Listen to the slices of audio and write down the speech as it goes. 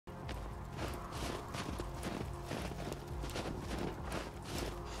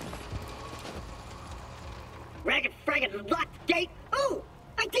I can lock the gate. Ooh,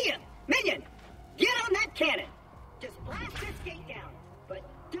 idea! Minion, get on that cannon. Just blast this gate down, but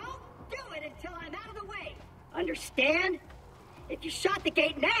don't do it until I'm out of the way. Understand? If you shot the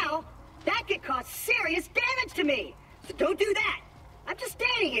gate now, that could cause serious damage to me. So don't do that. I'm just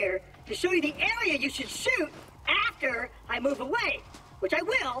standing here to show you the area you should shoot after I move away, which I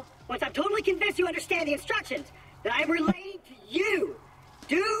will once I'm totally convinced you understand the instructions that I'm relaying to you.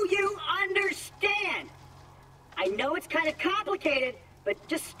 Do you understand? I know it's kind of complicated, but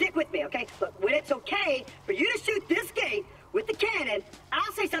just stick with me, okay? Look, when it's okay for you to shoot this gate with the cannon,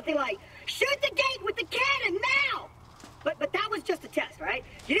 I'll say something like, shoot the gate with the cannon now! But that was just a test, right?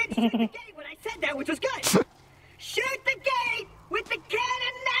 You didn't shoot the gate when I said that, which was good. Shoot the gate with the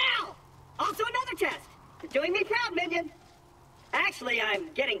cannon now! Also another test. You're doing me proud, Minion. Actually,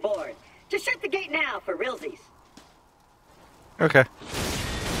 I'm getting bored. Just shoot the gate now for realsies. Okay.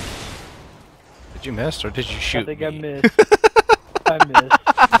 Did you miss or did you shoot I think me? I missed. I missed.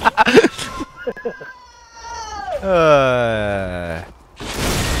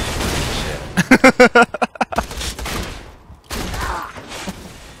 Shit.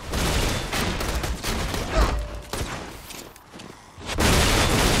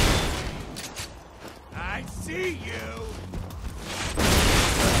 I see you.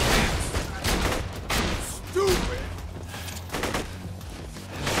 Stupid.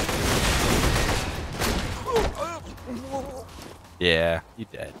 Yeah, you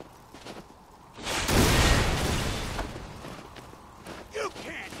dead. You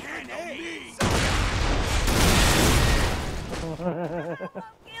can't handle me.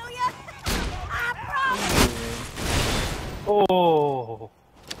 Kill ya. I promise. Oh,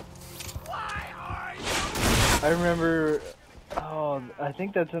 Why are you? I remember. Oh, I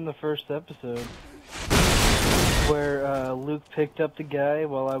think that's in the first episode where Luke picked up the guy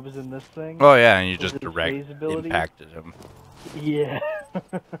while I was in this thing. Oh yeah, and you With just his direct phase ability? impacted him. Yeah.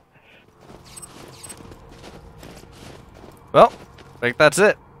 Well, I think that's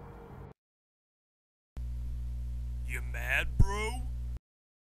it. You mad,